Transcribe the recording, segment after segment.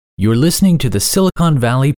You're listening to the Silicon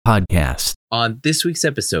Valley Podcast. On this week's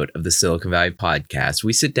episode of the Silicon Valley Podcast,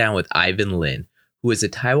 we sit down with Ivan Linn, who is a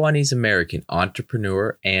Taiwanese-American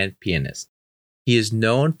entrepreneur and pianist. He is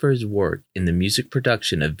known for his work in the music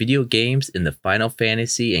production of video games in the Final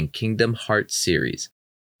Fantasy and Kingdom Hearts series.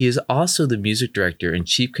 He is also the music director and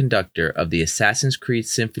chief conductor of the Assassin's Creed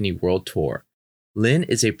Symphony World Tour. Linn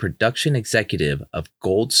is a production executive of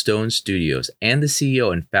Goldstone Studios and the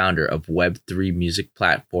CEO and founder of Web3 music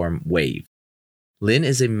platform Wave. Linn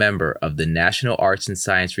is a member of the National Arts and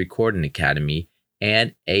Science Recording Academy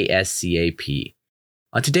and ASCAP.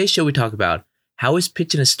 On today's show, we talk about how is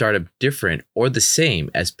pitching a startup different or the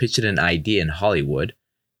same as pitching an idea in Hollywood?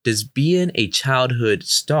 Does being a childhood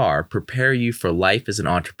star prepare you for life as an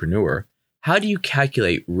entrepreneur? How do you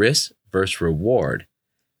calculate risk versus reward?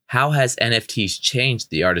 How has NFTs changed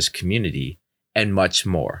the artist community? And much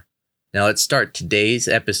more. Now let's start today's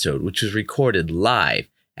episode, which was recorded live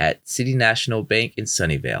at City National Bank in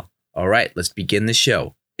Sunnyvale. All right, let's begin the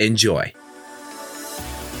show. Enjoy.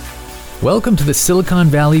 Welcome to the Silicon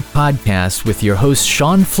Valley Podcast with your host,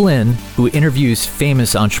 Sean Flynn, who interviews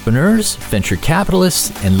famous entrepreneurs, venture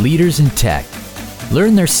capitalists, and leaders in tech.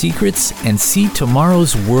 Learn their secrets and see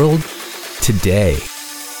tomorrow's world today.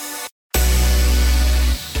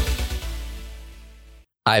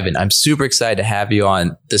 Ivan, I'm super excited to have you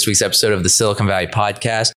on this week's episode of the Silicon Valley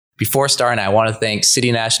Podcast. Before starting, I want to thank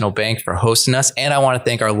City National Bank for hosting us, and I want to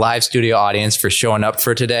thank our live studio audience for showing up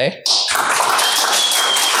for today.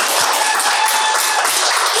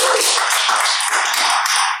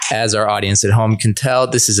 As our audience at home can tell,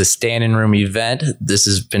 this is a standing room event. This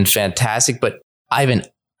has been fantastic. But Ivan,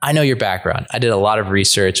 I know your background. I did a lot of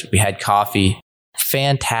research. We had coffee.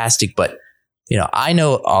 Fantastic. But I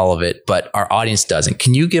know all of it, but our audience doesn't.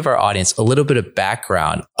 Can you give our audience a little bit of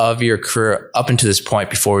background of your career up until this point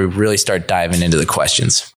before we really start diving into the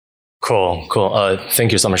questions? Cool.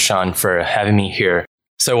 Thank you so much, Sean, for having me here.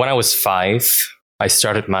 So when I was 5, I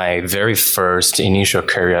started my very first initial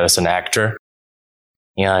career as an actor.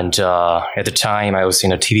 And at the time, I was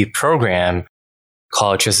in a TV program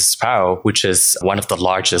called Chess Pow, which is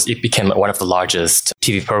it became one of the largest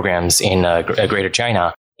TV programs in Greater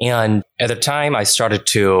China. And at the time, in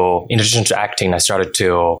addition to acting, I started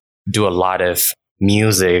to do a lot of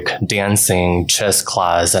music, dancing, chess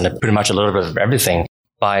class, and pretty much a little bit of everything.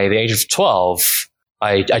 By the age of 12,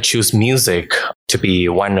 I chose music to be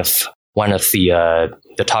one of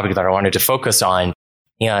the topic that I wanted to focus on.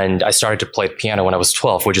 And I started to play piano when I was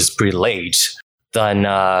 12, which is pretty late. Then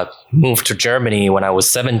moved to Germany when I was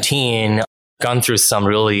 17. Gone through some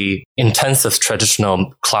really intensive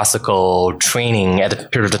traditional classical training at a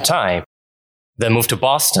period of time. Then moved to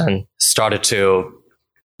Boston, started to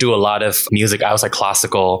do a lot of music outside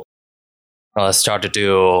classical, started to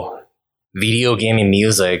do video gaming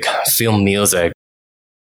music, film music,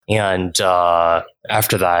 and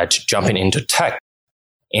after that, jumping into tech.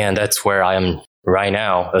 And that's where I am right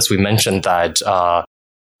now. As we mentioned that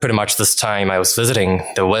pretty much this time I was visiting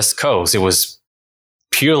the West Coast. It was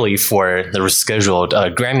purely for the rescheduled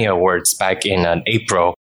Grammy Awards back in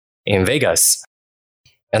April in Vegas.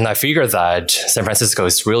 And I figured that San Francisco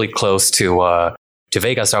is really close to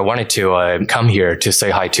Vegas. So I wanted to come here to say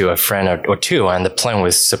hi to a friend or two. And the plan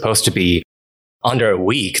was supposed to be under a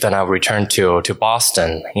week. Then I'll return to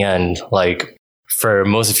Boston. And for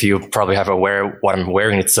most of you probably have aware what I'm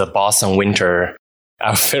wearing. It's a Boston winter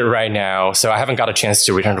outfit right now. So I haven't got a chance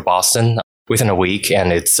to return to Boston within a week.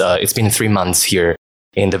 And it's been 3 months here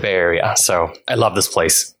in the Bay Area. So I love this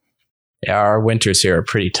place. Yeah, our winters here are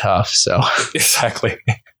pretty tough. So exactly.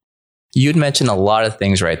 You'd mentioned a lot of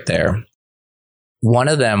things right there. One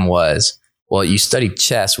of them was, you studied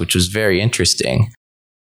chess, which was very interesting.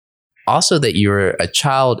 Also that you were a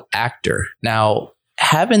child actor. Now,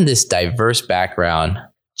 having this diverse background,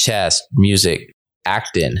 chess, music,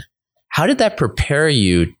 acting, how did that prepare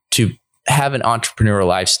you to have an entrepreneurial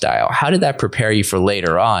lifestyle? How did that prepare you for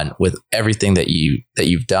later on with everything that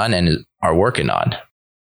you've done and are working on?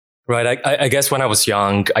 Right. I guess when I was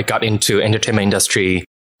young, I got into entertainment industry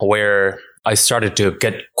where I started to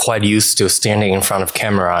get quite used to standing in front of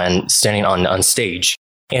camera and standing on stage.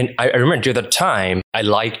 And I remember during that time, I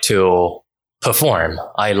like to perform.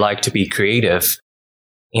 I like to be creative.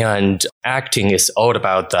 And acting is all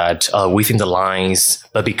about that, within the lines,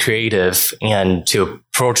 but be creative and to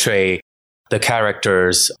portray the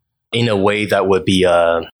characters in a way that would be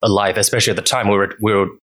alive. Especially at the time, we were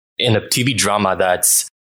in a TV drama that's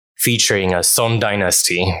featuring a Song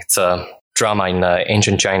Dynasty. It's a drama in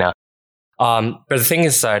ancient China. But the thing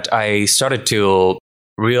is that I started to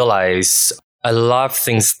realize I love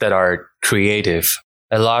things that are creative.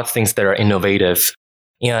 I love things that are innovative.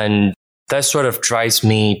 And that sort of drives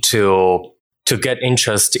me to get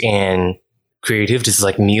interest in creativities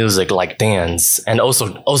like music, like dance, and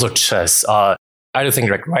also chess. I don't think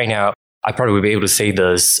like right now, I probably would be able to say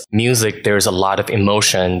this. Music, there's a lot of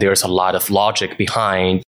emotion, there's a lot of logic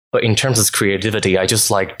behind. But in terms of creativity, I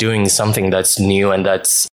just like doing something that's new and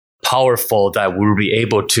that's powerful, that will be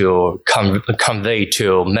able to convey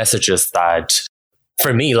to messages that,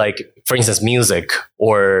 for me, like, for instance, music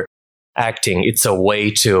or acting, it's a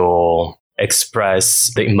way to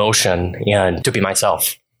express the emotion and to be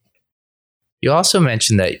myself. You also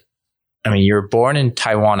mentioned that, you were born in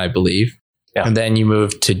Taiwan, I believe, and then you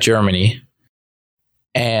moved to Germany,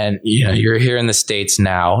 and you're here in the States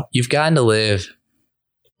now. You've gotten to live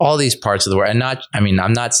all these parts of the world, and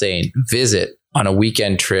I'm not saying visit on a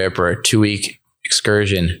weekend trip or a 2-week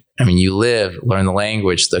excursion. You live, learn the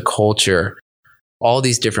language, the culture, all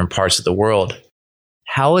these different parts of the world.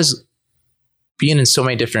 How is being in so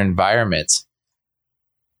many different environments,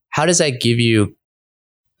 how does that give you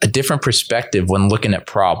a different perspective when looking at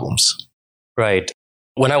problems? Right.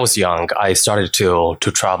 When I was young, I started to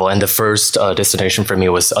travel, and the first destination for me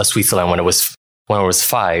was Switzerland when I was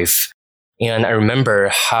 5. And I remember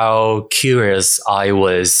how curious I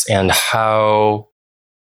was and how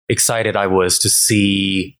excited I was to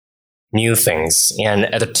see new things.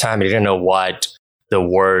 And at the time, I didn't know what the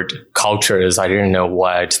word culture is. I didn't know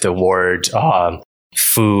what the word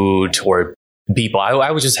food or people. I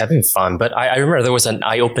was just having fun. But I remember there was an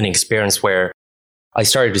eye-opening experience where I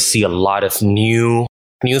started to see a lot of new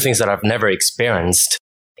things that I've never experienced.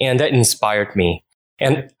 And that inspired me.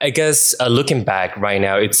 And I guess looking back right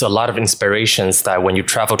now, it's a lot of inspirations that when you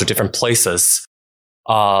travel to different places,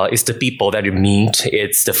 it's the people that you meet,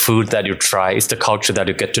 it's the food that you try, it's the culture that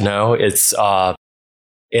you get to know. It's a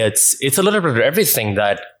little bit of everything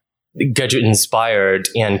that get you inspired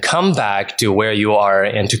and come back to where you are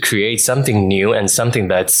and to create something new and something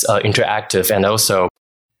that's interactive, and also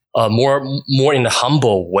more in a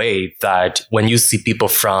humble way, that when you see people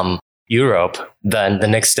from Europe, then the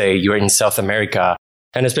next day you're in South America.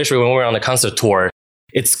 And especially when we're on a concert tour,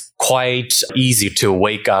 it's quite easy to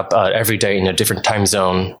wake up every day in a different time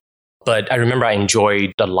zone. But I remember I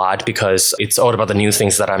enjoyed a lot because it's all about the new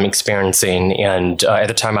things that I'm experiencing. And at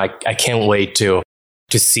the time, I can't wait to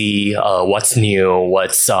see what's new,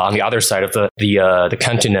 what's on the other side of the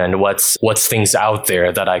continent, what's things out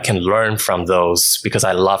there that I can learn from those, because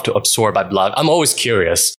I love to absorb. I'm always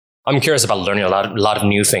curious. I'm curious about learning a lot of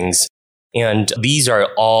new things. And these are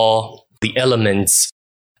all the elements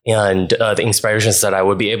and the inspirations that I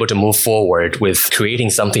would be able to move forward with creating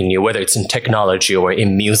something new, whether it's in technology or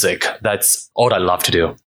in music. That's all I love to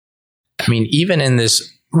do. Even in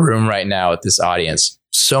this room right now with this audience,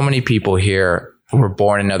 so many people here were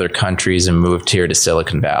born in other countries and moved here to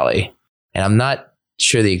Silicon Valley. And I'm not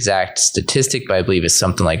sure the exact statistic, but I believe it's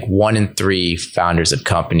something like 1 in 3 founders of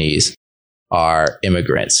companies are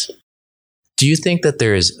immigrants. Do you think that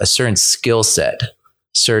there's a certain skill set,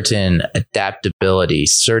 certain adaptability,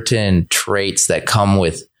 certain traits that come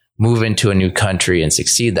with moving to a new country and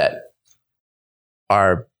succeed that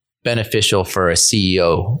are beneficial for a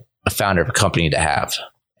CEO, a founder of a company to have?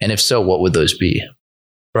 And if so, what would those be?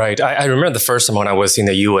 Right. I remember the first time when I was in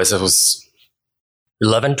the US, it was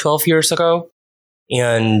 11, 12 years ago.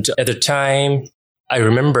 And at the time, I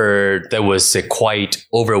remember there was a quite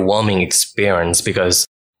overwhelming experience because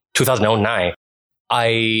 2009,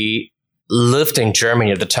 I lived in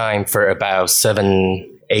Germany at the time for about 7-8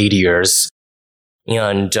 years.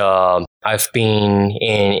 And I've been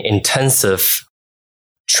in intensive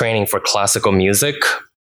training for classical music.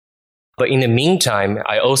 But in the meantime,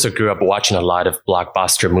 I also grew up watching a lot of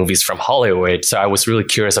blockbuster movies from Hollywood. So I was really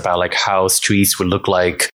curious about like how streets would look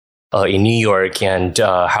like in New York, and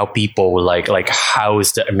how people would like how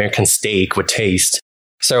is the American steak would taste.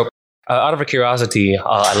 So out of curiosity,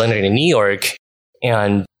 I landed in New York.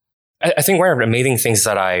 And I think one of the amazing things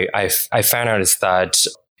that I found out is that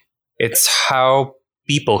it's how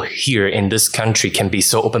people here in this country can be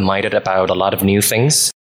so open-minded about a lot of new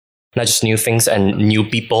things. Not just new things and new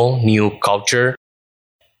people, new culture.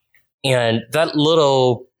 And that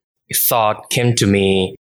little thought came to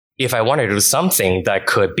me, if I wanted to do something that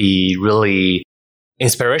could be really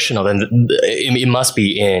inspirational, then it must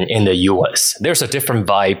be in the US. There's a different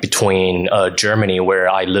vibe between Germany, where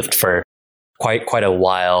I lived for quite a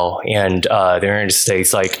while, and the United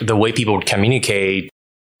States, like the way people would communicate,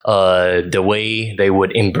 the way they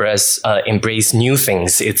would embrace new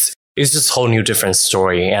things. It's just a whole new different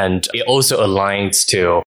story. And it also aligns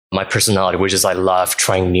to my personality, which is I love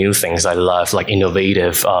trying new things. I love like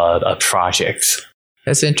innovative projects.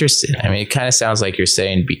 That's interesting. It kind of sounds like you're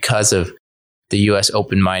saying because of the US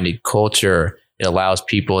open-minded culture, it allows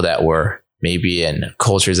people that were maybe in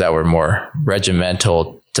cultures that were more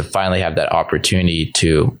regimental to finally have that opportunity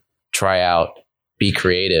to try out, be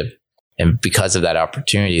creative. And because of that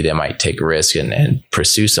opportunity, they might take a risk and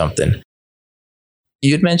pursue something.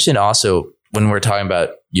 You'd mentioned also when we're talking about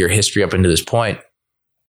your history up until this point,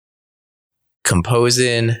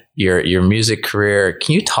 composing, your music career.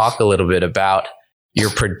 Can you talk a little bit about your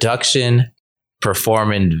production,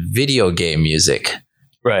 performing video game music?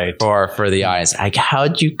 Right. For the audience. Like,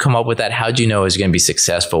 how'd you come up with that? How'd you know it was going to be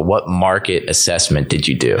successful? What market assessment did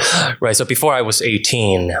you do? Right. So before I was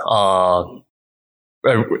 18,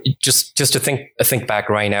 just to think back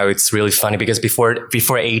right now, it's really funny because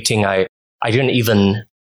before 18, I didn't even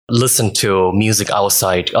listen to music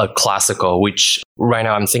outside classical, which right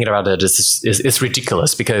now I'm thinking about it is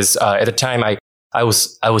ridiculous because at the time I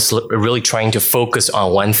was really trying to focus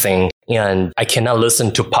on one thing, and I cannot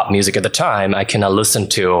listen to pop music at the time. I cannot listen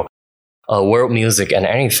to world music and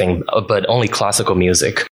anything, but only classical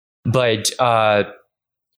music. But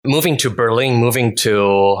moving to Berlin, moving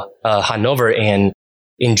to Hanover in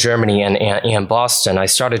Germany and Boston, I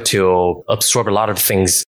started to absorb a lot of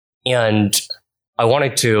things, and I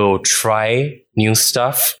wanted to try new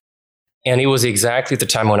stuff. And it was exactly the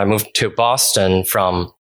time when I moved to Boston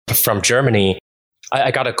from Germany.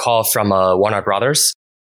 I got a call from Warner Brothers.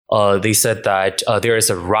 They said that there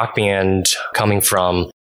is a rock band coming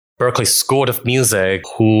from Berklee School of Music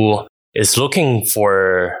who is looking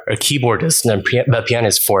for a keyboardist and a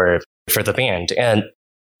pianist for the band. And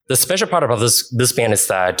the special part about this band is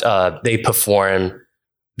that they perform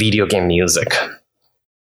video game music.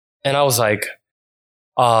 And I was like,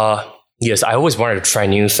 yes, I always wanted to try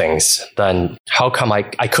new things. Then how come I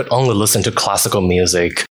could only listen to classical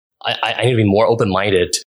music? I need to be more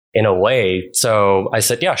open-minded in a way. So I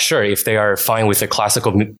said, yeah, sure. If they are fine with a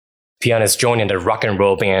classical pianist joining the rock and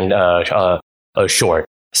roll band, sure.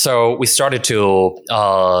 So we started to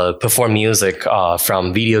perform music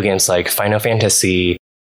from video games like Final Fantasy,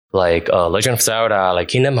 like Legend of Zelda, like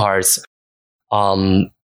Kingdom Hearts.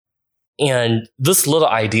 And this little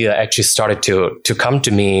idea actually started to come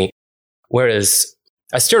to me, whereas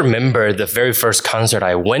I still remember the very first concert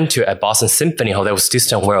I went to at Boston Symphony Hall. That was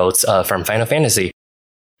Distant Worlds from Final Fantasy.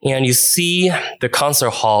 And you see the concert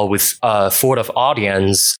hall with full of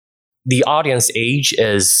audience. The audience age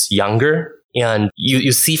is younger. And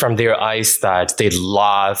you see from their eyes that they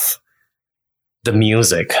love the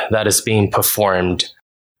music that is being performed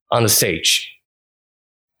on the stage.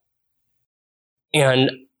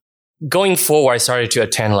 And going forward, I started to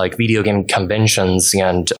attend like video game conventions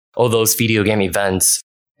and all those video game events.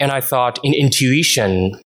 And I thought from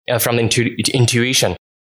intuition,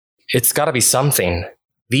 it's got to be something.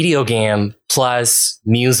 Video game plus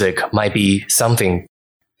music might be something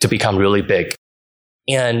to become really big.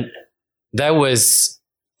 And that was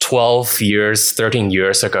 13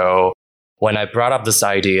 years ago when I brought up this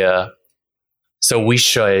idea. So we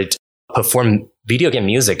should perform video game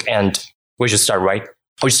music and we should start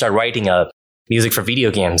writing music for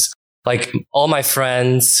video games. Like all my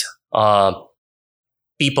friends,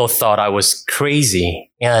 people thought I was crazy.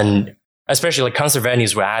 And especially like concert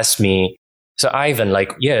venues would ask me, so Ivan,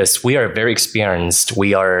 like, yes, we are very experienced.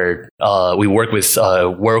 We work with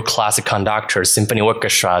world-class conductors, symphony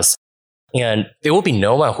orchestras. And there will be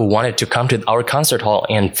no one who wanted to come to our concert hall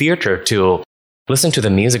and theater to listen to the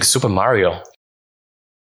music of Super Mario.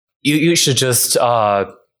 You should just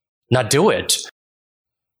not do it.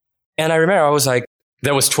 And I remember I was like,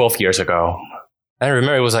 that was 12 years ago. And I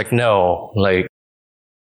remember it was like, no, like,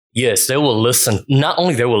 yes, they will listen. Not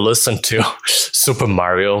only they will listen to Super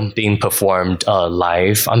Mario being performed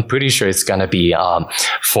live, I'm pretty sure it's going to be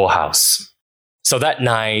full house. So that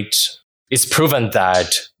night, it's proven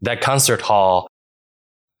that that concert hall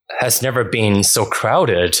has never been so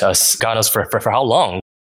crowded, God knows for how long.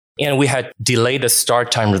 And we had delayed the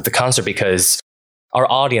start time of the concert because our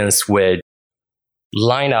audience would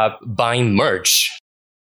line up buying merch,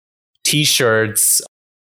 t-shirts,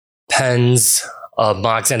 pens,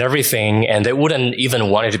 mugs and everything. And they wouldn't even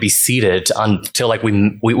want it to be seated until like we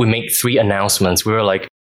make 3 announcements. We were like,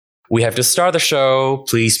 we have to start the show,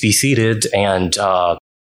 please be seated. And at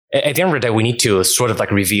the end of the day, we need to sort of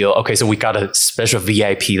like reveal, okay, so we got a special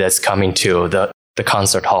VIP that's coming to the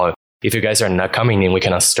concert hall. If you guys are not coming in, we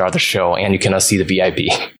cannot start the show and you cannot see the VIP.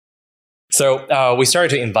 So we started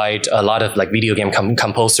to invite a lot of like video game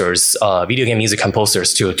composers, video game music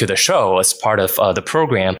composers to the show as part of the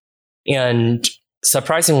program. And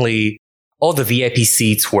surprisingly, all the VIP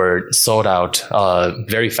seats were sold out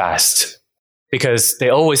very fast because they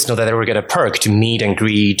always know that they will get a perk to meet and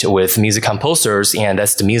greet with music composers. And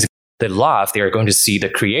that's the music they love, they are going to see the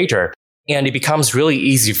creator. And it becomes really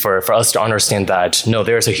easy for us to understand that, no,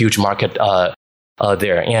 there's a huge market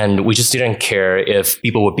there. And we just didn't care if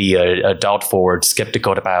people would be doubtful or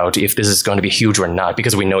skeptical about if this is going to be huge or not,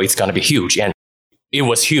 because we know it's going to be huge. And it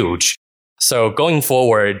was huge. So going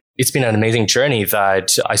forward, it's been an amazing journey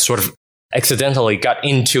that I sort of accidentally got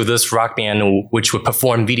into this rock band, which would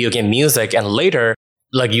perform video game music. And later,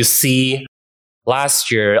 like you see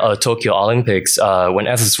last year, Tokyo Olympics, when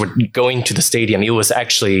athletes were going to the stadium, it was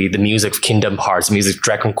actually the music of Kingdom Hearts, music of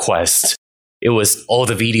Dragon Quest. It was all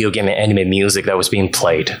the video game and anime music that was being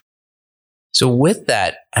played. So with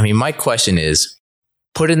that, I mean, my question is,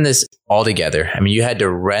 putting this all together, I mean, you had to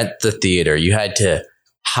rent the theater, you had to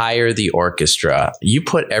hire the orchestra, you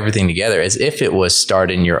put everything together as if it was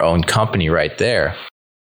starting your own company right there.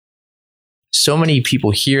 So many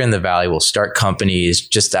people here in the Valley will start companies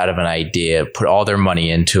just out of an idea, put all their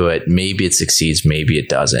money into it. Maybe it succeeds, maybe it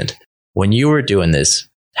doesn't. When you were doing this,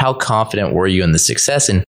 how confident were you in the success?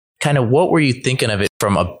 And kind of what were you thinking of it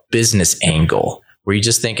from a business angle? Were you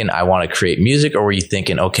just thinking, I want to create music? Or were you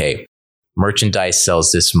thinking, okay, merchandise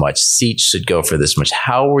sells this much, seats should go for this much?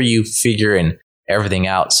 How were you figuring everything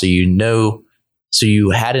out so you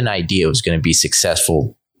had an idea it was going to be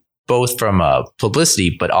successful, both from a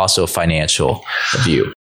publicity, but also financial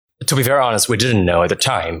view? To be very honest, we didn't know at the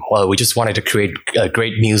time. Well, we just wanted to create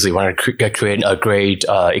great music, wanted to create a great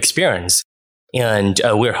experience. And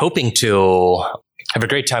we were hoping to have a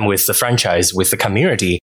great time with the franchise, with the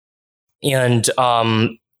community. And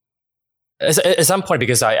at some point,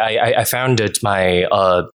 because I founded my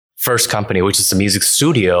first company, which is a music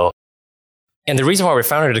studio. And the reason why we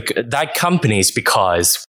founded that company is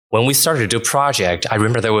because when we started to do a project, I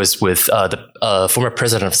remember there was with the former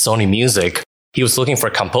president of Sony Music. He was looking for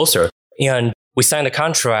a composer. And we signed a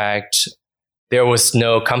contract. There was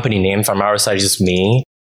no company name from our side, just me.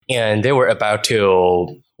 And they were about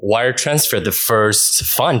to wire transfer the first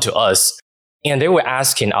fund to us. And they were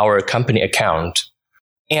asking our company account.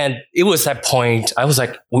 And it was that point, I was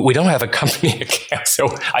like, we don't have a company account,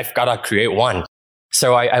 so I've got to create one.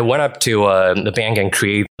 So I went up to the bank and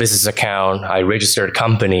create a business account. I registered a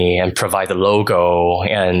company and provide the logo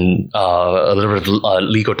and a little bit of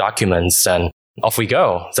legal documents, and off we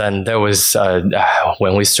go. Then there was,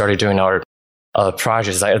 when we started doing our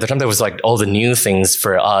projects, at the time there was like all the new things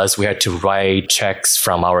for us. We had to write checks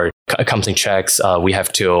from our company checks. We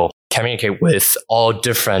have to communicate with all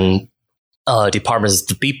different departments,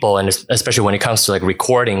 the people, and especially when it comes to like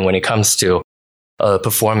recording, when it comes to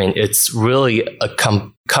performing, it's really a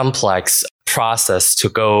complex process to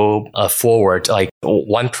go forward. Like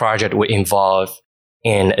one project would involve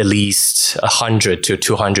in at least 100 to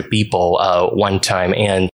 200 people one time.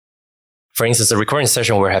 And for instance, a recording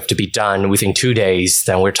session will have to be done within 2 days.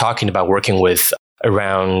 Then we're talking about working with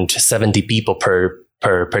around 70 people per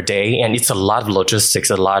day. And it's a lot of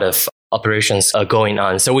logistics, a lot of operations going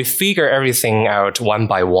on. So we figure everything out one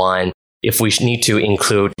by one. If we need to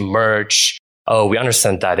include merch, we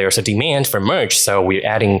understand that there's a demand for merch, so we're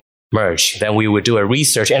adding merch. Then we would do a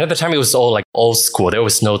research. And at the time, it was all like old school. There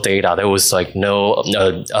was no data. There was like no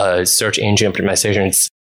search engine optimization. It's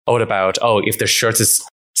all about, if the shirts is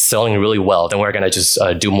selling really well, then we're going to just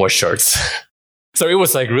do more shirts. So it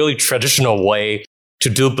was like really traditional way to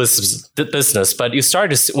do business. But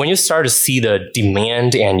when you start to see the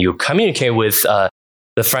demand and you communicate with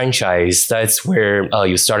the franchise, that's where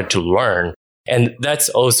you started to learn. And that's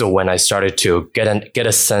also when I started to get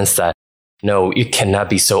a sense that, no, it cannot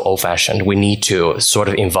be so old-fashioned. We need to sort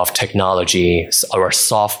of involve technology or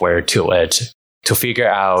software to it to figure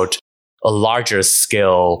out a larger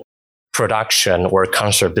scale production or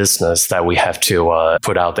concert business that we have to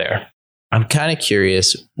put out there. I'm kind of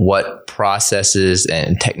curious what processes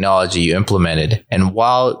and technology you implemented. And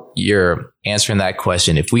while you're answering that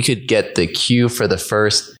question, if we could get the cue for the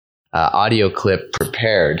first audio clip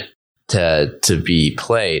prepared to be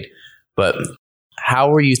played. But how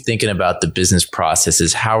were you thinking about the business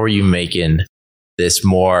processes? How are you making this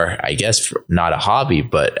more, I guess, not a hobby,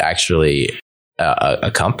 but actually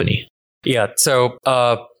a company? Yeah. So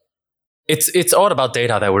it's all about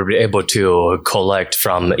data that we're able to collect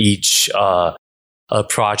from each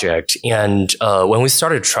project. And when we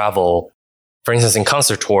started travel, for instance, in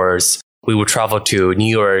concert tours, we would travel to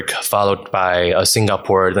New York, followed by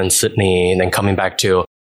Singapore, then Sydney, and then coming back to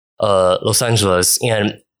Los Angeles.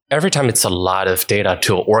 And every time it's a lot of data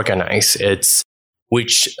to organize. It's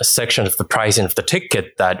which section of the pricing of the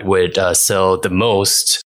ticket that would sell the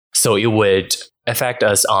most. So it would affect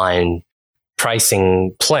us on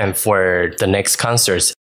pricing plan for the next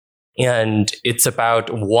concerts. And it's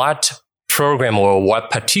about what program or what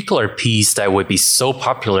particular piece that would be so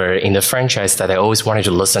popular in the franchise that I always wanted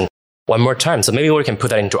to listen one more time. So maybe we can put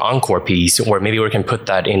that into encore piece, or maybe we can put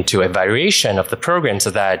that into a variation of the program so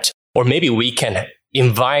that, or maybe we can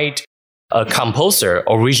invite a composer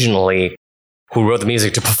originally who wrote the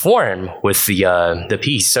music to perform with the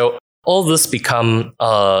piece. So all this become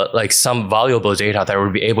like some valuable data that we'll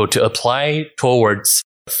be able to apply towards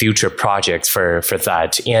future projects for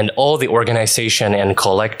that. And all the organization and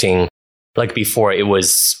collecting, like before, it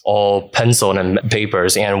was all pencil and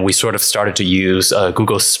papers, and we sort of started to use a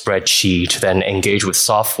Google spreadsheet, then engage with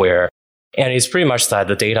software. And it's pretty much that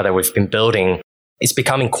the data that we've been building is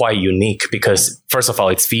becoming quite unique because, first of all,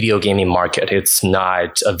 it's video gaming market. It's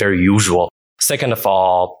not very usual. Second of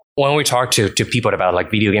all, when we talk to people about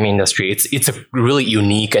like video gaming industry, it's a really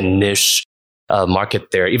unique and niche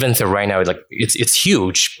market there. Even though right now, like it's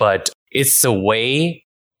huge, but it's the way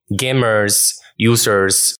gamers,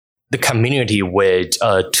 users, the community would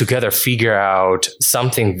together figure out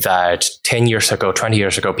something that 10 years ago, 20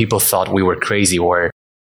 years ago, people thought we were crazy, or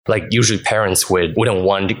like usually parents wouldn't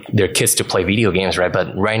want their kids to play video games, right?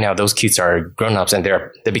 But right now, those kids are grown-ups and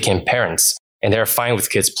they became parents, and they're fine with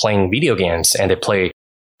kids playing video games, and they play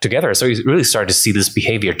together. So you really start to see this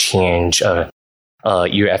behavior change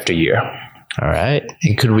year after year. All right.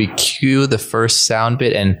 And could we cue the first sound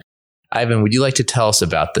bit? And Ivan, would you like to tell us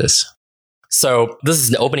about this? So this is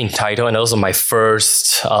the opening title and also my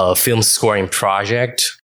first film scoring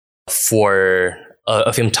project for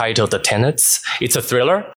a film titled The Tenets. It's a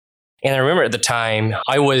thriller. And I remember at the time,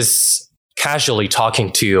 I was casually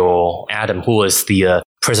talking to Adam, who was the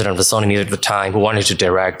president of the Sony Music at the time, who wanted to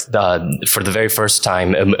direct for the very first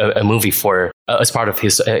time a movie for as part of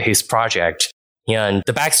his project. And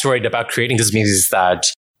the backstory about creating this music is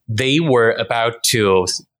that they were about to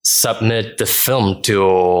submit the film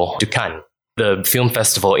to Cannes, the film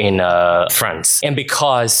festival in France. And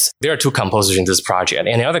because there are two composers in this project,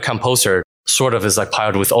 and the other composer sort of is like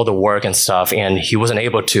piled with all the work and stuff, and he wasn't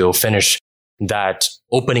able to finish that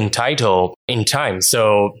opening title in time.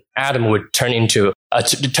 So Adam would turn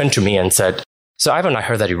to me and said, "So Ivan, I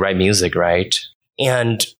heard that you write music, right?"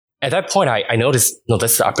 And at that point, I noticed, no,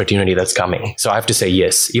 that's the opportunity that's coming. So I have to say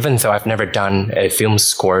yes, even though I've never done a film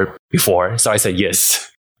score before. So I said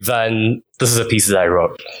yes. Then this is a piece that I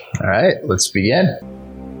wrote. All right, let's begin.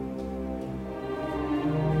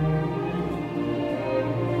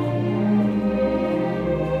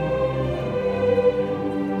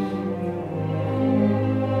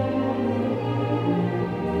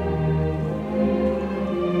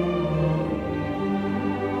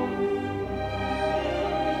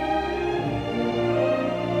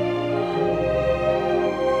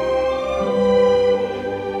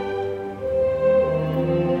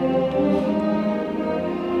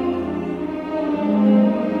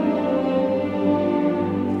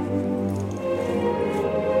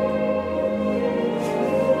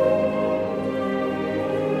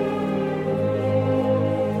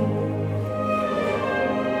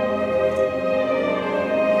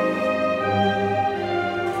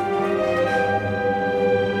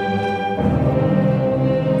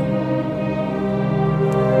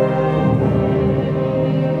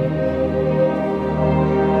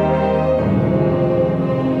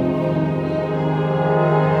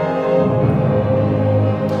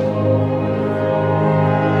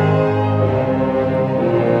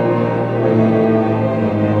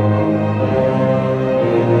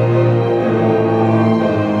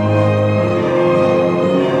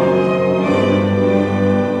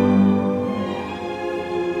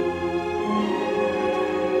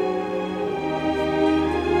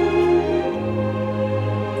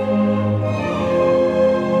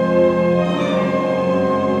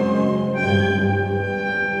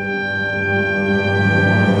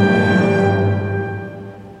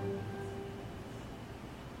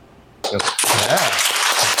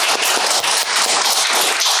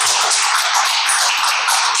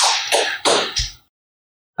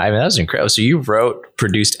 I mean, that was incredible. So you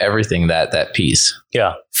produced everything that piece.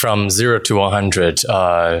 Yeah, from 0 to 100.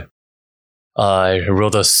 I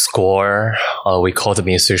wrote a score. We called the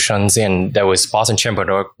musicians, and that was Boston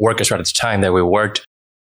Chamber Orchestra at the time that we worked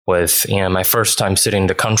with. And my first time sitting in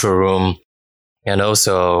the control room, and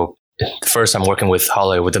also the first time working with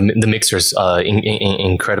Hollywood, the mixers,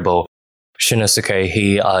 incredible. Shinosuke,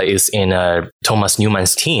 he is in Thomas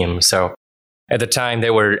Newman's team. So at the time,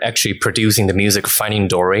 they were actually producing the music of Finding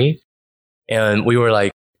Dory. And we were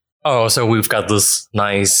like, oh, so we've got this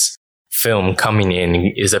nice film coming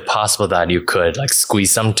in. Is it possible that you could like squeeze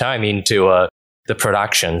some time into the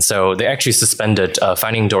production? So they actually suspended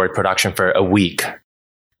Finding Dory production for a week.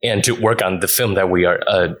 and to work on the film that we are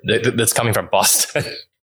that's coming from Boston.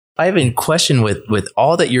 I have a question with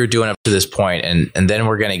all that you're doing up to this point, and then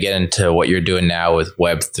we're going to get into what you're doing now with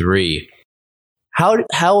Web3.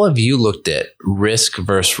 How have you looked at risk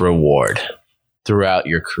versus reward throughout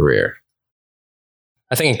your career?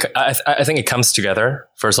 I think it comes together,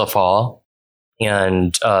 first of all.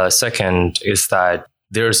 And second is that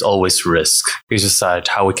there's always risk. It's just that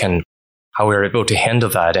how we're able to handle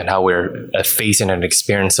that and how we're facing and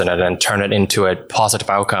experiencing it and turn it into a positive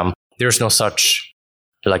outcome. There's no such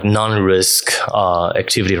like non-risk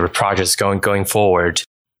activity or projects going forward.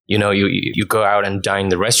 You know, you go out and dine in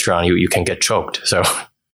the restaurant, you can get choked. So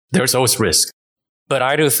there's always risk. But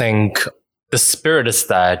I do think the spirit is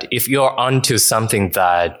that if you're onto something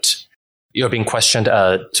that you're being questioned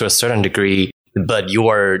to a certain degree, but you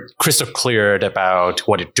are crystal clear about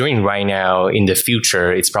what you're doing right now, in the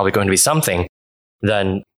future, it's probably going to be something,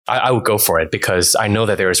 then I would go for it because I know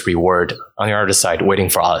that there is reward on the other side waiting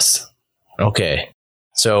for us. Okay.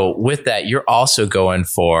 So with that, you're also going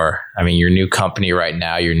for, your new company right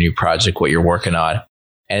now, your new project, what you're working on,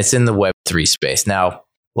 and it's in the Web3 space. Now,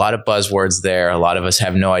 a lot of buzzwords there. A lot of us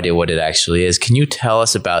have no idea what it actually is. Can you tell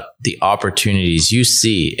us about the opportunities you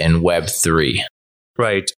see in Web3?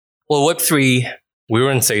 Right. Well, Web3, we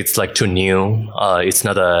wouldn't say it's like too new. It's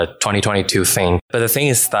not a 2022 thing. But the thing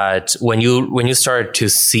is that when you start to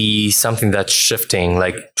see something that's shifting,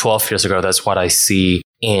 like 12 years ago, that's what I see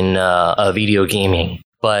in video gaming.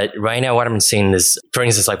 But right now, what I'm seeing is, for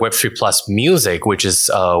instance, like Web3 plus music, which is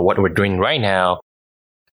what we're doing right now,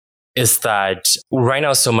 is that right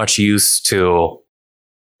now so much used to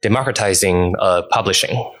democratizing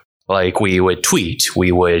publishing. Like we would tweet,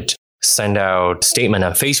 we would send out statement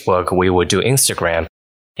on Facebook, we would do Instagram,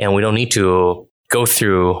 and we don't need to go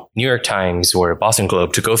through New York Times or Boston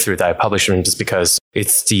Globe to go through that publishing just because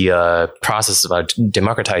it's the process about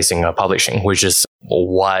democratizing publishing, which is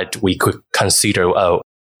what we could consider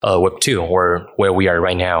Web 2 or where we are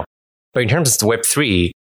right now. But in terms of Web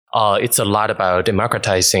 3, it's a lot about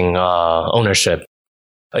democratizing ownership.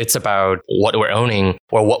 It's about what we're owning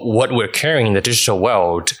or what we're carrying in the digital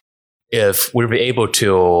world. If we're able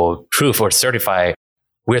to prove or certify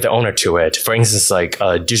we're the owner to it, for instance, like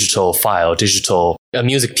a digital file, a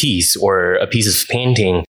music piece or a piece of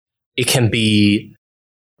painting, it can be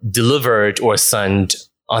delivered or sent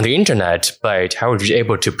on the internet, but how are we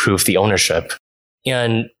able to prove the ownership?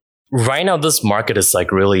 And right now, this market is like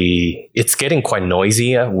it's getting quite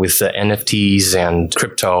noisy with the NFTs and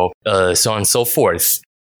crypto, so on and so forth.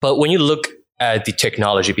 But when you look at the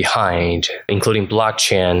technology behind, including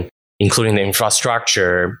blockchain, including the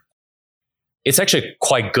infrastructure, it's actually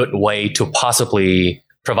quite a good way to possibly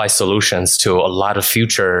provide solutions to a lot of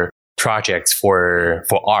future projects for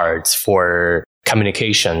arts, for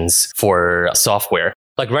communications, for software.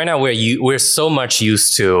 Like right now, we're so much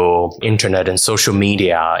used to internet and social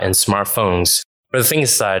media and smartphones. But the thing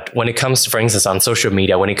is that when it comes to, for instance, on social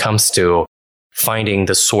media, when it comes to finding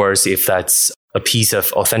the source, if that's a piece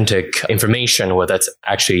of authentic information or that's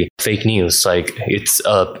actually fake news, like it's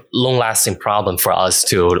a long-lasting problem for us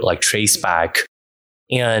to like trace back.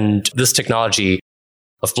 And this technology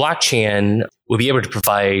of blockchain will be able to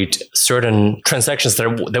provide certain transactions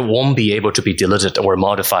that won't be able to be deleted or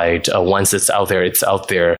modified once it's out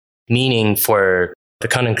there. Meaning for the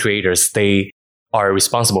content creators, they are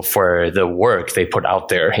responsible for the work they put out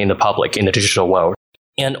there in the public, in the digital world.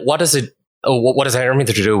 And what does that have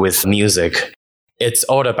to do with music? It's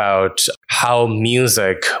all about how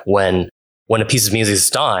music, when a piece of music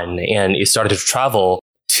is done and it started to travel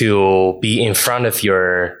to be in front of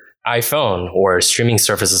your iPhone or streaming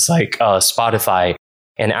services like Spotify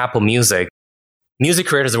and Apple Music, music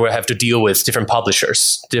creators will have to deal with different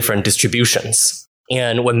publishers, different distributions.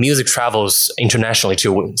 And when music travels internationally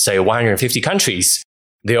to, say, 150 countries,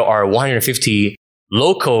 there are 150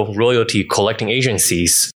 local royalty collecting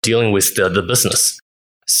agencies dealing with the business.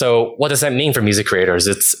 So what does that mean for music creators?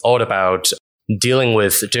 It's all about dealing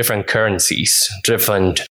with different currencies,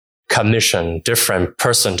 different commission, different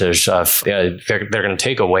percentage of they're going to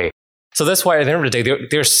take away. So that's why at the end of the day,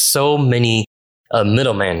 there's so many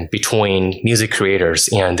middlemen between music creators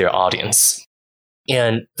and their audience.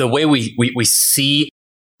 And the way we see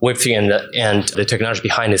Web3 and the technology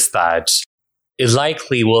behind is that it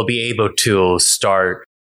likely will be able to start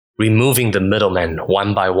removing the middlemen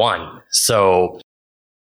one by one. So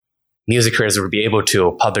music creators will be able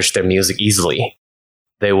to publish their music easily.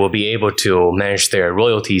 They will be able to manage their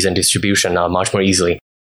royalties and distribution much more easily.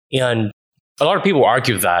 And a lot of people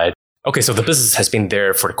argue that, okay, so the business has been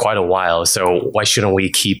there for quite a while, so why shouldn't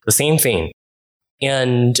we keep the same thing?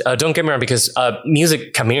 And don't get me wrong, because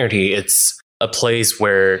music community, it's a place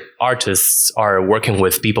where artists are working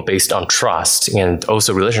with people based on trust and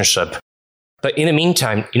also relationship. But in the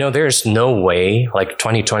meantime, there's no way like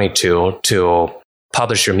 2022 to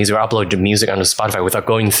publish your music or upload your music onto Spotify without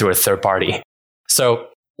going through a third party. So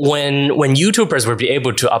when YouTubers will be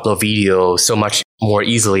able to upload video so much more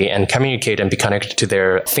easily and communicate and be connected to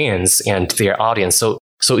their fans and their audience so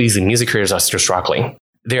easily, music creators are still struggling.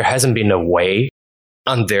 There hasn't been a way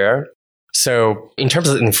on there. So in terms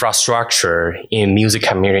of infrastructure in music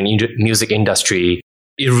community, music industry,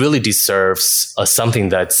 it really deserves something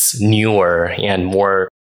that's newer and more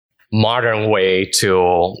modern way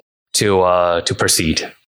to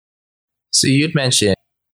proceed. So you'd mentioned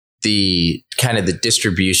the kind of the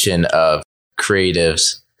distribution of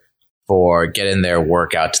creatives for getting their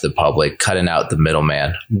work out to the public, cutting out the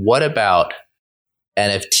middleman. What about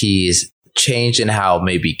NFTs change in how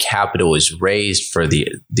maybe capital is raised for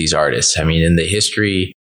these artists? I mean, in the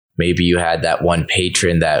history, maybe you had that one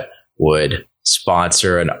patron that would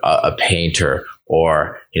sponsor a painter,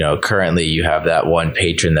 or currently you have that one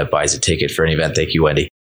patron that buys a ticket for an event. Thank you, Wendy.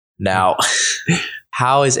 Now,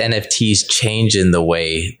 how is NFTs changing the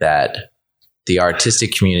way that the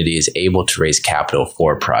artistic community is able to raise capital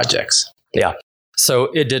for projects? Yeah. So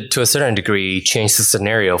it did, to a certain degree, change the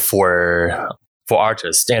scenario for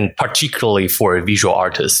artists, and particularly for visual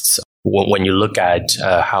artists. When you look at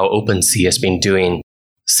how OpenSea has been doing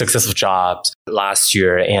successful jobs last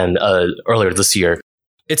year and earlier this year,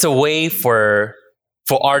 it's a way for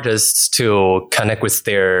artists to connect with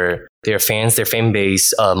their fans, their fan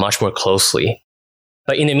base much more closely.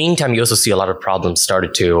 But in the meantime, you also see a lot of problems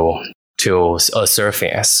started to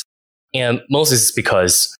surface. And mostly it's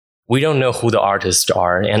because we don't know who the artists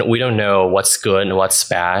are, and we don't know what's good and what's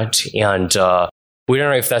bad. And we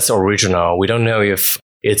don't know if that's original. We don't know if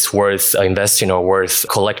it's worth investing or worth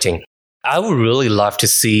collecting. I would really love to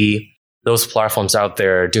see those platforms out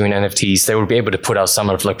there doing NFTs. They would be able to put out some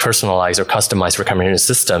of like personalized or customized recommendation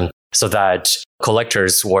system so that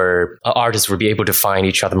collectors or artists would be able to find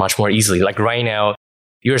each other much more easily. Like right now,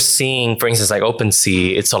 you're seeing, for instance, like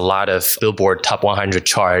OpenSea, it's a lot of Billboard top 100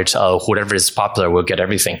 chart. Whatever is popular will get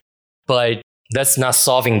everything. But that's not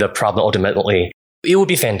solving the problem ultimately. It would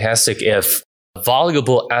be fantastic if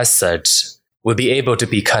valuable assets would be able to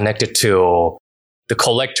be connected to the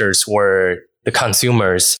collectors or the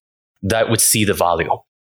consumers that would see the value.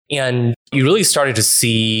 And you really started to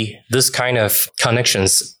see this kind of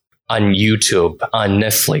connections on YouTube, on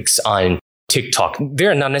Netflix, on TikTok.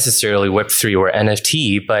 They're not necessarily Web3 or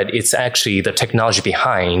NFT, but it's actually the technology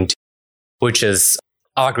behind, which is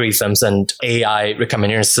algorithms and AI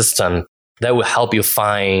recommendation system that will help you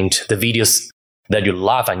find the videos that you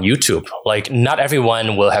love on YouTube. Like, not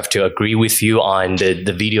everyone will have to agree with you on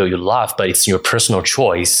the video you love, but it's your personal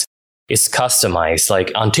choice. It's customized.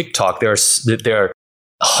 Like on TikTok, there are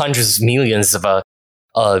hundreds of millions of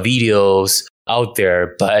videos out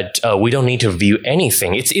there, but we don't need to review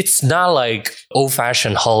anything. It's not like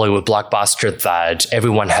old-fashioned Hollywood blockbuster that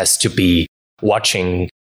everyone has to be watching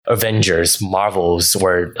Avengers, Marvels,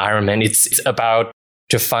 or Iron Man. It's about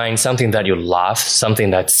to find something that you love, something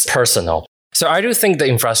that's personal. So I do think the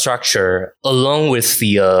infrastructure, along with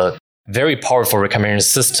the very powerful recommendation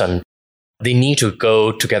system, they need to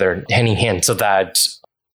go together hand in hand so that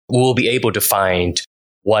we'll be able to find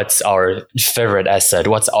what's our favorite asset,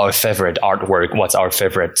 what's our favorite artwork, what's our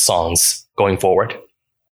favorite songs going forward.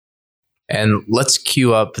 And let's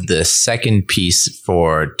cue up the second piece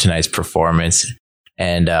for tonight's performance.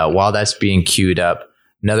 And while that's being queued up,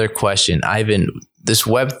 another question. Ivan, this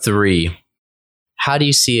Web3, how do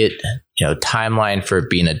you see it, timeline for it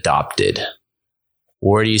being adopted?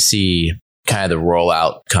 Where do you see kind of the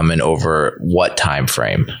rollout coming over what time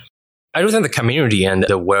frame? I don't think the community and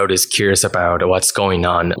the world is curious about what's going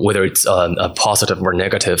on, whether it's a positive or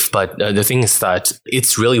negative. But the thing is that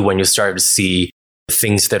it's really when you start to see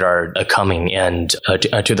things that are coming and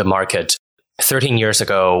to the market. 13 years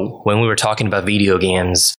ago, when we were talking about video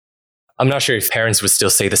games, I'm not sure if parents would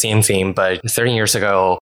still say the same thing, but 13 years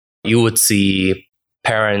ago, you would see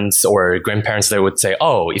parents or grandparents that would say,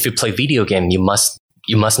 "Oh, if you play video game, you must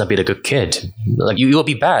not be a good kid. Like you will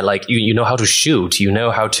be bad. Like you know how to shoot, you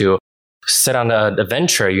know how to set on an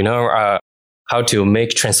adventure, you know how to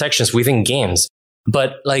make transactions within games."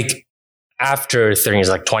 But like after 13 years,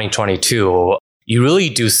 like 2022, you really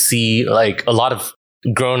do see like a lot of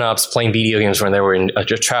grown-ups playing video games when they were a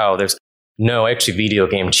child. There's no, actually, video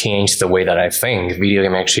game changed the way that I think. Video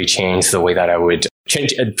game actually changed the way that I would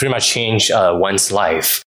pretty much change one's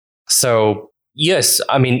life. So yes,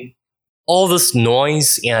 I mean, all this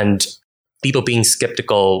noise and people being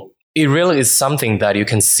skeptical, it really is something that you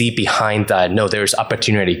can see behind that. No, there's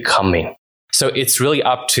opportunity coming. So it's really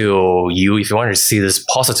up to you if you wanted to see this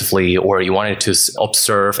positively or you wanted to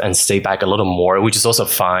observe and stay back a little more, which is also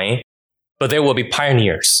fine. But there will be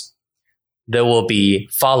pioneers. There will be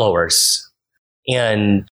followers.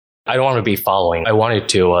 And I don't want to be following. I wanted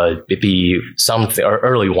to be some of the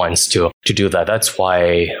early ones to do that. That's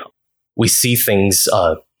why we see things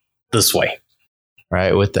this way. All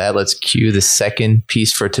right, with that, let's cue the second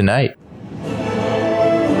piece for tonight.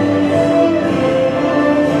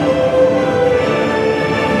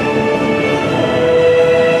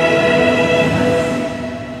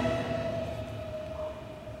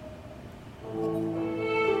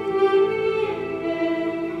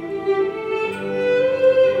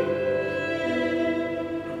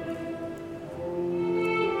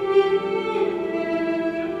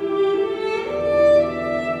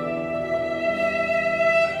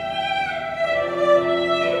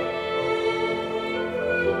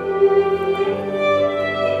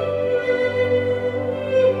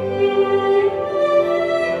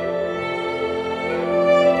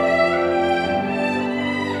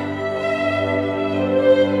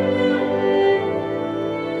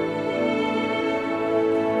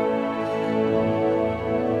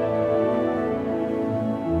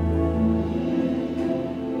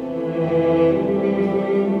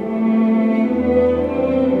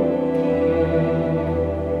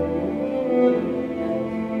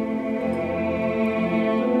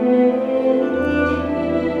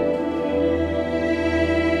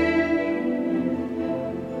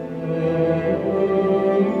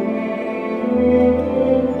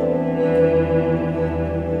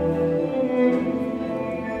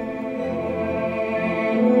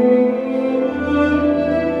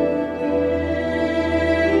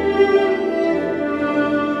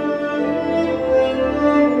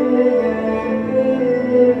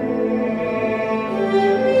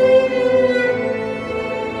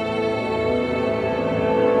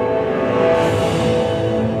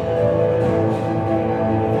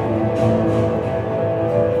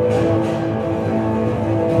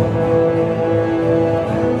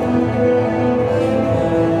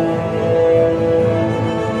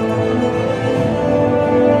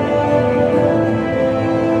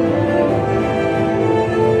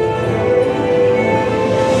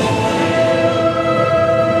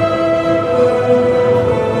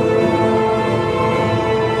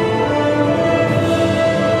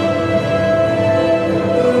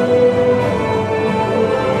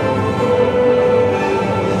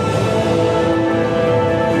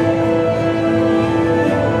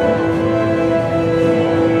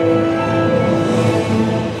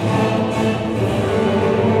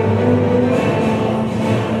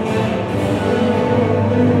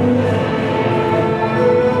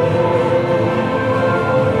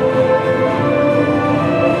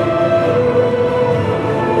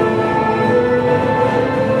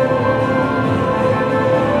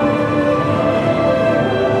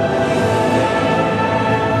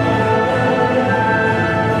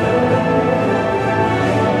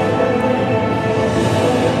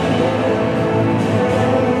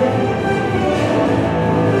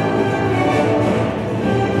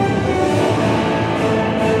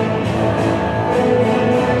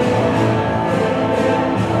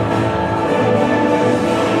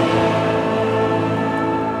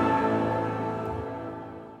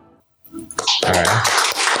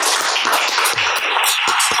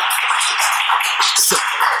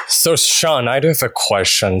 So, Sean, I do have a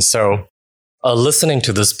question. So, listening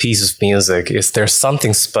to this piece of music, is there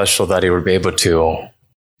something special that you would be able to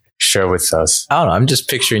share with us? I don't know. I'm just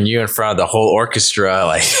picturing you in front of the whole orchestra,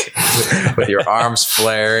 like with your arms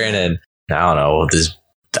flaring, and I don't know.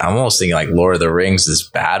 I'm almost thinking like Lord of the Rings, this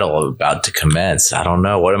battle about to commence. I don't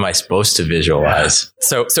know. What am I supposed to visualize?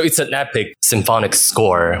 Yeah. So it's an epic symphonic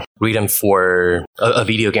score written for a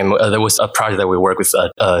video game. There was a project that we worked with,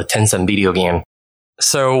 a Tencent video game.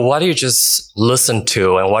 So what you just listened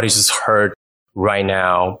to and what you just heard right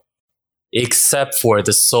now, except for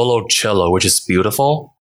the solo cello, which is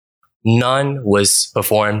beautiful, none was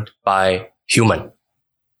performed by human.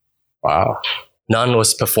 Wow. None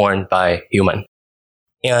was performed by human.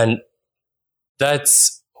 And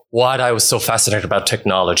that's what I was so fascinated about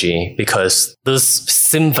technology, because this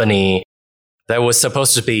symphony that was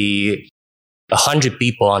supposed to be 100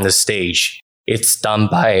 people on the stage, it's done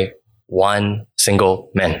by one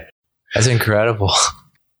single man. That's incredible.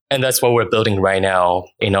 And that's what we're building right now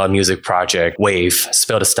in our music project, WAVE,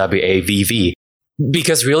 spelled as WAVV.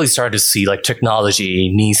 Because we really started to see like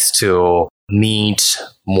technology needs to meet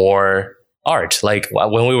more art. Like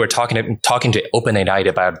when we were talking to OpenAI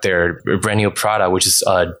about their brand new product, which is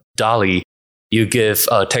DALL-E, you give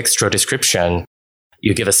a textual description.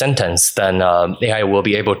 you give a sentence, then AI will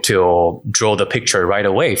be able to draw the picture right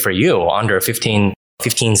away for you under 15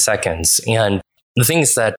 seconds. And the thing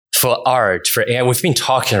is that for art, for AI, we've been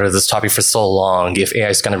talking about this topic for so long. If AI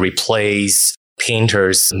is going to replace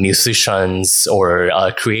painters, musicians, or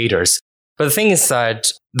creators. But the thing is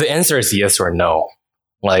that the answer is yes or no.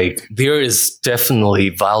 Like, there is definitely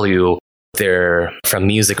value there from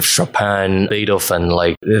music of Chopin, Beethoven.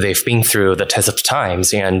 Like, they've been through the test of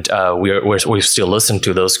times, and we still listen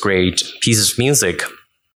to those great pieces of music.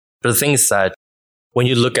 But the thing is that when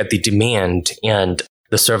you look at the demand and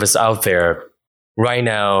the service out there, right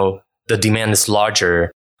now, the demand is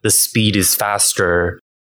larger, the speed is faster.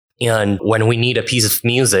 And when we need a piece of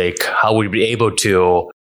music, how would we be able to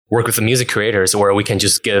work with the music creators, or we can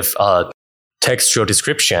just give a textual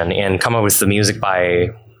description and come up with the music by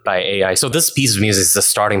AI. So this piece of music is the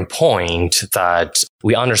starting point that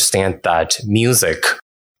we understand that music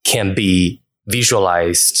can be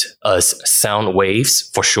visualized as sound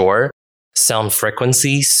waves for sure, sound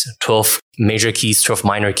frequencies, 12 major keys, 12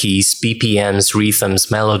 minor keys, BPMs,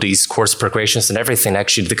 rhythms, melodies, chords, progressions, and everything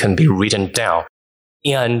actually that can be written down.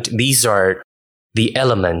 And these are the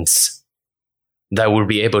elements that will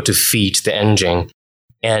be able to feed the engine.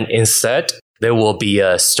 And instead, they will be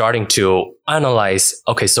starting to analyze,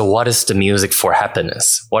 okay, so what is the music for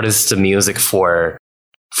happiness? What is the music for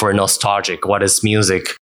nostalgic? What is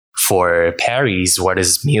music for Paris? What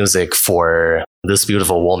is music for this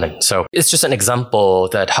beautiful woman? So it's just an example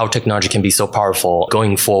that how technology can be so powerful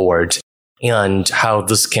going forward and how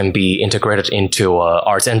this can be integrated into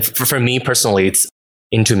arts. And for me personally, it's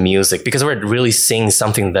into music because we're really seeing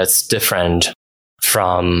something that's different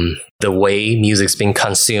from the way music's being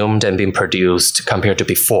consumed and being produced compared to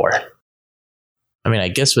before. I mean, I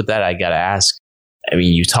guess with that, I got to ask, I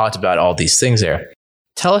mean, you talked about all these things there.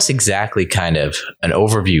 Tell us exactly kind of an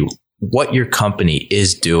overview, what your company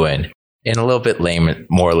is doing in a little bit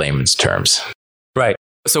more layman's terms. Right.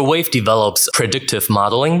 So Wave develops predictive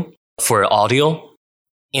modeling for audio.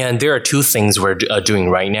 And there are two things we're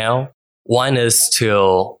doing right now. One is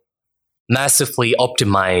to massively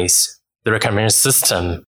optimize the recommendation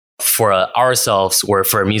system for ourselves or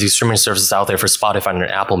for music streaming services out there for Spotify and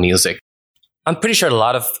Apple Music. I'm pretty sure a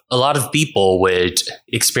lot of people would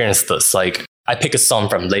experience this. Like, I pick a song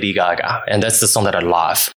from Lady Gaga, and that's the song that I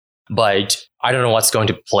love, but I don't know what's going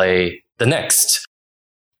to play the next.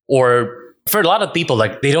 Or for a lot of people,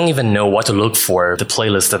 like, they don't even know what to look for the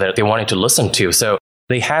playlist that they wanted to listen to. So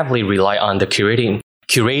they heavily rely on the curating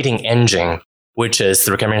engine, which is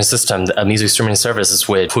the recommendation system that music streaming services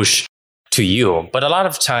would push to you. But a lot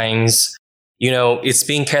of times, it's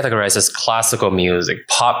being categorized as classical music,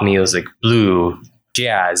 pop music, blue,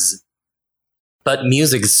 jazz. But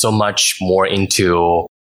music is so much more into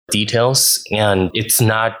details. And it's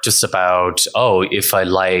not just about, if I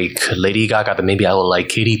like Lady Gaga, then maybe I will like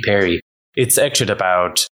Katy Perry. It's actually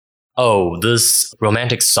about, this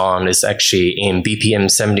romantic song is actually in BPM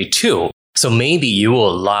 72. So maybe you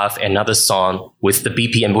will love another song with the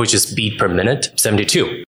BPM, which is beat per minute,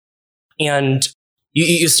 72. And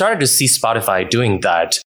you started to see Spotify doing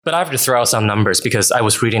that. But I have to throw out some numbers because I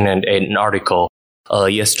was reading an article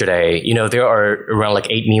yesterday. There are around like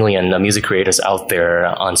 8 million music creators out there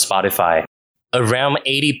on Spotify. Around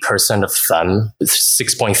 80% of them,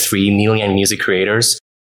 6.3 million music creators,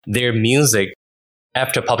 their music,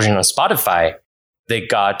 after publishing on Spotify, they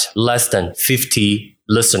got less than 50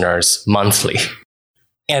 listeners monthly.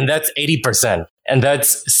 And that's 80%. And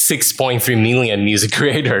that's 6.3 million music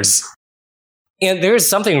creators. And there's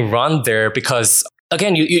something wrong there because,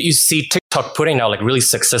 again, you see TikTok putting out like really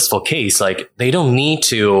successful case. Like, they don't need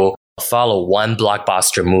to follow one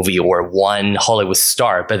blockbuster movie or one Hollywood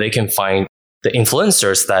star, but they can find the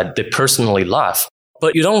influencers that they personally love.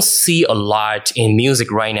 But you don't see a lot in music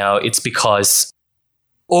right now. It's because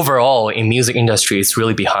overall in music industry, it's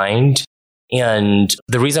really behind. And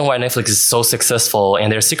the reason why Netflix is so successful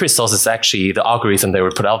and their secret sauce is actually the algorithm they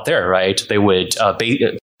would put out there, right? They would,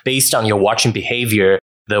 based on your watching behavior,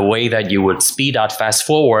 the way that you would speed out, fast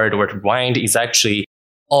forward, or rewind is actually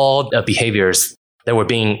all the behaviors that were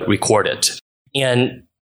being recorded. And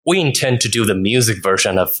we intend to do the music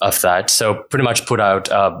version of that. So pretty much put out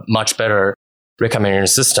a much better recommendation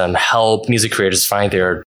system, help music creators find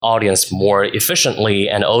their audience more efficiently,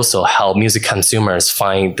 and also help music consumers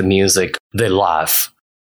find the music they love.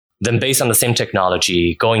 Then based on the same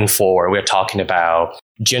technology, going forward, we're talking about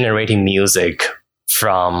generating music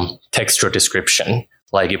from textual description.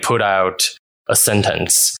 Like, you put out a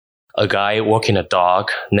sentence, a guy walking a dog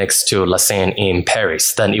next to La Seine in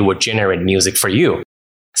Paris, then it would generate music for you.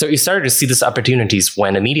 So you started to see these opportunities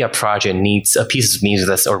when a media project needs a piece of music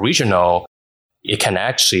that's original, it can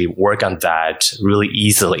actually work on that really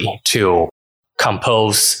easily to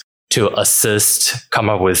compose, to assist, come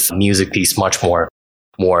up with music piece much more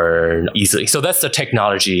easily. So that's the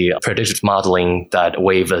technology predictive modeling that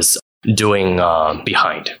Wave is doing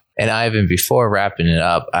behind. And Ivan, before wrapping it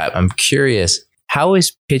up, I'm curious, how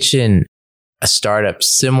is pitching a startup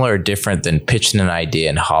similar or different than pitching an idea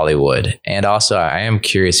in Hollywood? And also, I am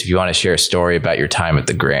curious if you want to share a story about your time at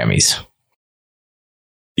the Grammys.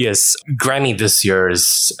 Yes, Grammy this year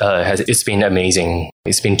it's been amazing.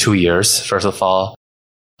 It's been 2 years, first of all.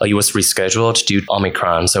 It was rescheduled due to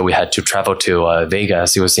Omicron, so we had to travel to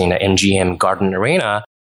Vegas. It was in the MGM Garden Arena.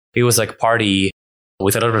 It was like a party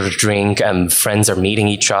with a little bit of a drink, and friends are meeting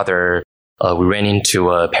each other. We ran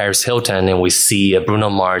into Paris Hilton, and we see Bruno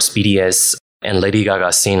Mars, BTS, and Lady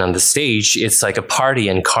Gaga sing on the stage. It's like a party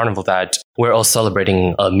and carnival that we're all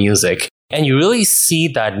celebrating music. And you really see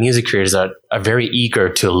that music creators are very eager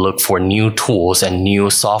to look for new tools and new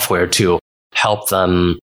software to help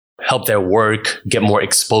their work get more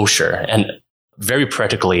exposure, and very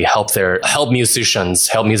practically help musicians,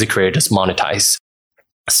 help music creators monetize.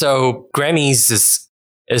 So Grammys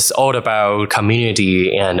is all about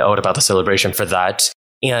community and all about the celebration for that.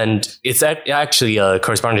 And it's actually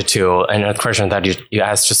corresponded to a question that you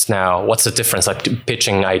asked just now. What's the difference like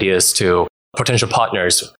pitching ideas to potential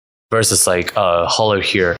partners versus like Hollywood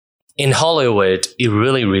here? In Hollywood, it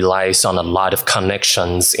really relies on a lot of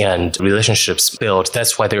connections and relationships built.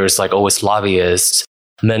 That's why there's like always lobbyists,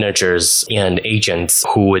 managers, and agents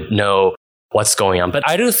who would know what's going on. But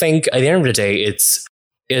I do think at the end of the day,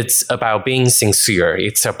 it's about being sincere.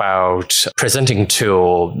 It's about presenting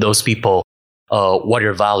to those people what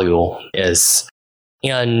your value is.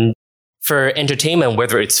 And for entertainment,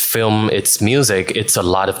 whether it's film, it's music, it's a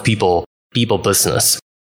lot of people business.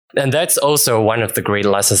 And that's also one of the great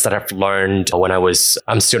lessons that I've learned when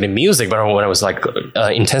I'm studying music, but when I was like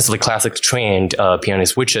intensely classic trained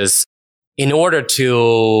pianist, which is in order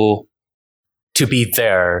to be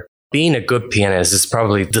there, being a good pianist is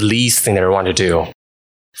probably the least thing that I want to do.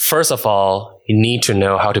 First of all, you need to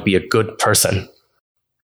know how to be a good person.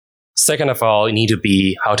 Second of all, you need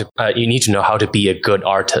to know how to be a good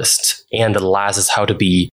artist. And the last is how to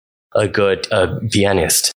be a good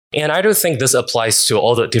pianist. And I do think this applies to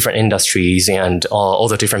all the different industries and all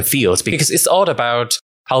the different fields, because it's all about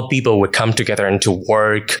how people would come together and to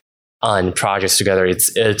work on projects together.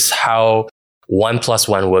 It's how 1 +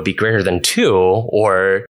 1 will be greater than 2,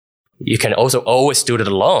 or you can also always do it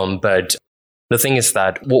alone. But the thing is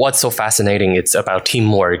that what's so fascinating, it's about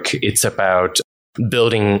teamwork. It's about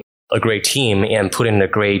building a great team and putting a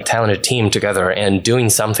great talented team together and doing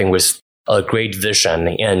something with a great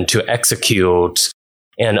vision and to execute.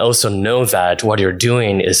 And also know that what you're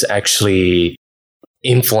doing is actually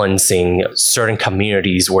influencing certain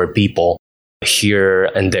communities where people here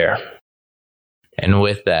and there. And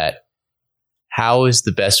with that, how is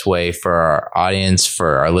the best way for our audience,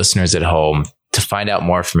 for our listeners at home, to find out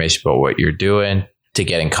more information about what you're doing, to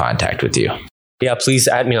get in contact with you? Yeah, please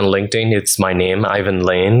add me on LinkedIn. It's my name, Ivan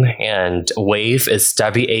Linn, and Wave is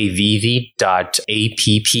WAVV.app.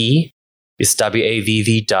 It's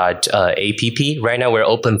WAVV.app. Right now, we're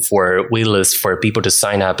open for waitlist for people to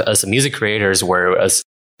sign up as music creators or as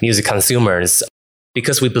music consumers,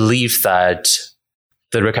 because we believe that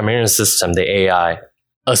the recommendation system, the AI,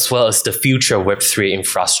 as well as the future Web3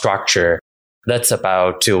 infrastructure, that's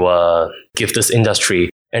about to give this industry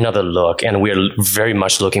another look. And we're very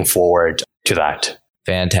much looking forward to that.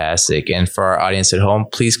 Fantastic. And for our audience at home,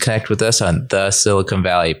 please connect with us on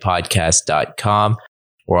thesiliconvalleypodcast.com.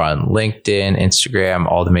 We're on LinkedIn, Instagram,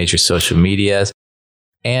 all the major social medias.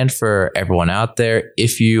 And for everyone out there,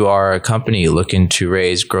 if you are a company looking to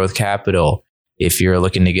raise growth capital, if you're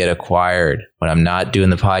looking to get acquired, when I'm not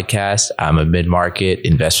doing the podcast, I'm a mid-market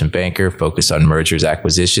investment banker focused on mergers,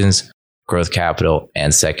 acquisitions, growth capital,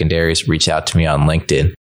 and secondaries. Reach out to me on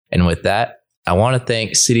LinkedIn. And with that, I want to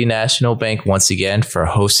thank City National Bank once again for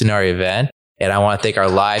hosting our event. And I want to thank our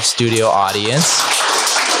live studio audience.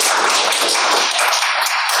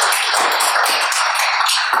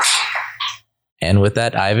 And with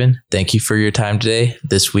that, Ivan, thank you for your time today,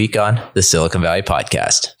 this week on the Silicon Valley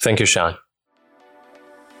Podcast. Thank you, Sean.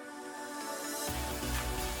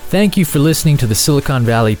 Thank you for listening to the Silicon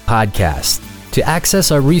Valley Podcast. To access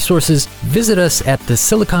our resources, visit us at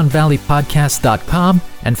thesiliconvalleypodcast.com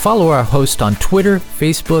and follow our host on Twitter,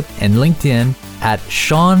 Facebook, and LinkedIn at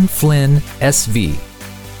Sean Flynn SV.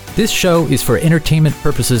 This show is for entertainment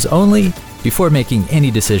purposes only. Before making any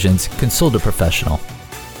decisions, consult a professional.